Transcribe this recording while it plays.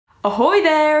Ahoy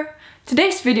there!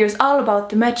 Today's video is all about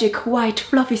the magic white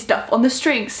fluffy stuff on the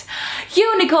strings.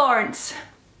 Unicorns!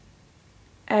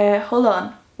 Hold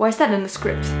on. Why is that in the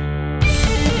script?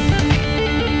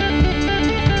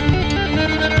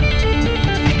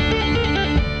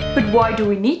 But why do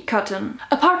we need cotton?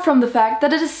 Apart from the fact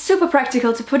that it is super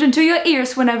practical to put into your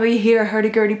ears whenever you hear a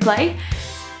hurdy-gurdy play.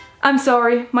 I'm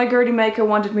sorry, my Gurdy maker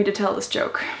wanted me to tell this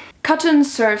joke. Cotton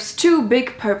serves two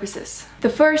big purposes. The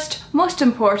first, most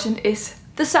important, is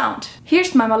the sound.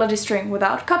 Here's my melody string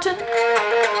without cotton.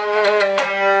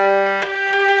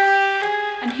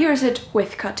 And here's it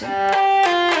with cotton.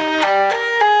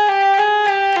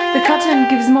 The cotton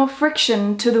gives more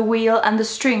friction to the wheel and the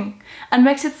string and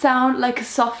makes it sound like a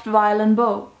soft violin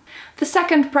bow. The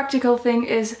second practical thing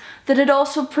is that it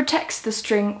also protects the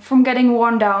string from getting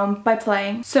worn down by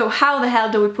playing. So how the hell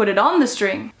do we put it on the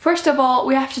string? First of all,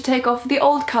 we have to take off the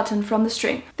old cotton from the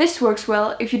string. This works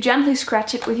well if you gently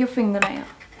scratch it with your fingernail.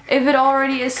 If it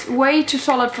already is way too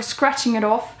solid for scratching it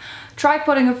off, try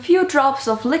putting a few drops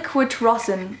of liquid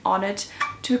rosin on it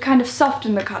to kind of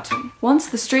soften the cotton. Once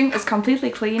the string is completely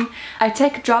clean, I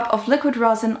take a drop of liquid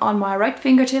rosin on my right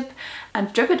fingertip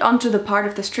and drip it onto the part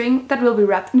of the string that will be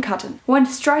wrapped in cotton. When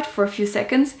it's dried for a few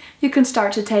seconds, you can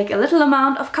start to take a little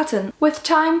amount of cotton. With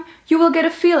time, you will get a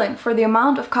feeling for the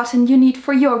amount of cotton you need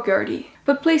for your Gurdy.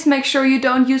 But please make sure you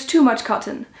don't use too much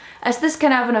cotton, as this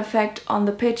can have an effect on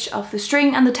the pitch of the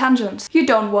string and the tangents. You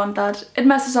don't want that, it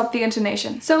messes up the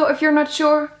intonation. So if you're not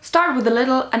sure, start with a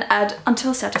little and add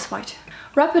until satisfied.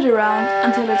 Wrap it around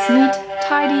until it's neat,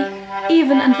 tidy,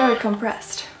 even and very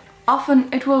compressed.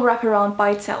 Often it will wrap around by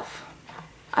itself.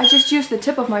 I just use the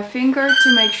tip of my finger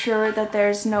to make sure that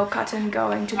there's no cotton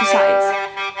going to the sides,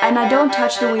 and I don't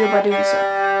touch the wheel by doing so.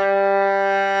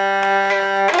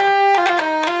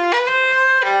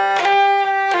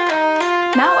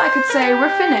 Now I could say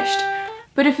we're finished,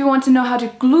 but if you want to know how to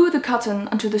glue the cotton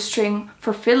onto the string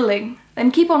for fiddling,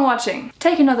 then keep on watching.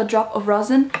 Take another drop of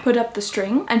rosin, put up the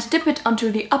string and dip it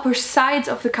onto the upper sides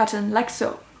of the cotton like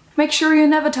so. Make sure you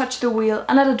never touch the wheel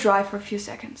and let it dry for a few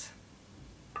seconds.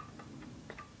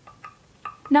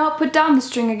 Now put down the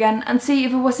string again and see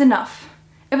if it was enough.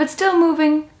 If it's still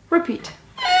moving, repeat.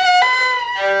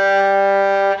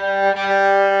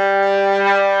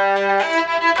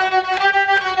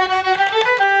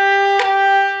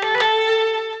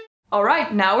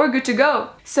 Alright, now we're good to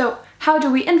go. So, how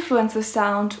do we influence the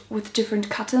sound with different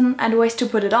cotton and ways to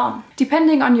put it on?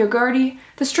 Depending on your Gurdy,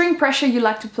 the string pressure you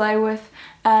like to play with,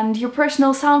 and your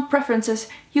personal sound preferences,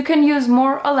 you can use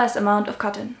more or less amount of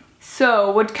cotton.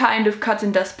 So, what kind of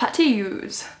cotton does Patty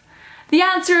use? The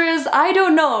answer is, I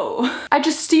don't know. I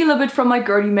just steal a bit from my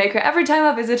Gurdy maker every time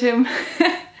I visit him.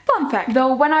 Fun fact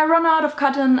though, when I run out of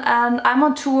cotton and I'm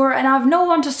on tour and I have no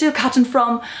one to steal cotton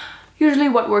from, usually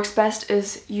what works best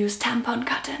is use tampon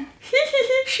cotton.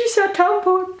 She said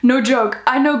tampon. No joke,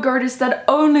 I know Gurdists that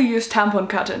only use tampon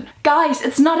cotton. Guys,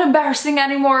 it's not embarrassing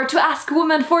anymore to ask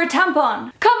women for a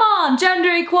tampon. Come on,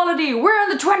 gender equality, we're in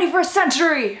the 21st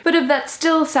century! But if that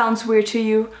still sounds weird to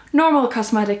you, normal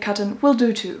cosmetic cotton will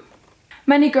do too.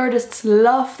 Many Gurdists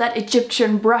love that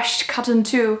Egyptian brushed cotton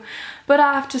too, but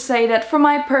I have to say that for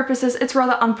my purposes it's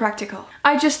rather unpractical.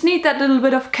 I just need that little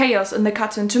bit of chaos in the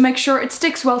cotton to make sure it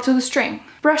sticks well to the string.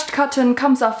 Brushed cotton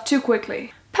comes off too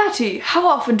quickly. Patty, how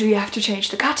often do you have to change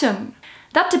the cotton?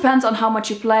 That depends on how much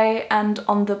you play and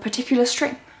on the particular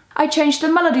string. I change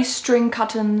the melody string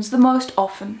cottons the most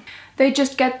often. They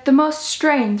just get the most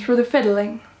strain through the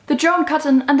fiddling. The drone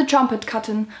cotton and the trumpet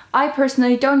cotton, I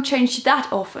personally don't change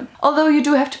that often, although you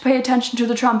do have to pay attention to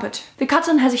the trumpet. The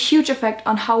cotton has a huge effect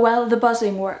on how well the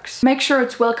buzzing works. Make sure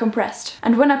it's well compressed.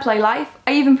 And when I play live,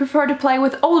 I even prefer to play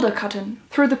with older cotton.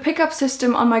 Through the pickup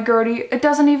system on my Gurdy, it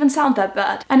doesn't even sound that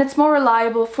bad. And it's more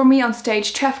reliable for me on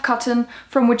stage to have cotton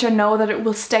from which I know that it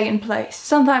will stay in place.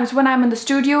 Sometimes when I'm in the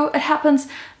studio, it happens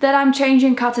that I'm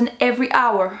changing cotton every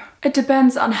hour. It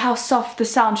depends on how soft the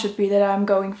sound should be that I'm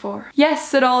going for.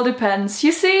 Yes, it all depends,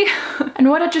 you see? And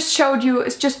what I just showed you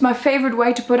is just my favorite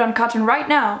way to put on cotton right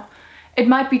now. It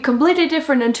might be completely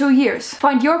different in 2 years.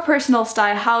 Find your personal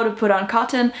style how to put on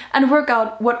cotton and work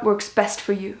out what works best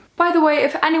for you. By the way,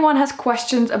 if anyone has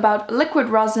questions about liquid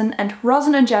rosin and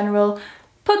rosin in general,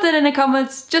 put that in the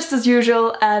comments just as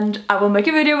usual and I will make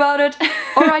a video about it.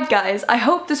 Alright guys, I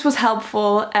hope this was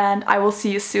helpful and I will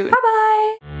see you soon. Bye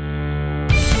bye!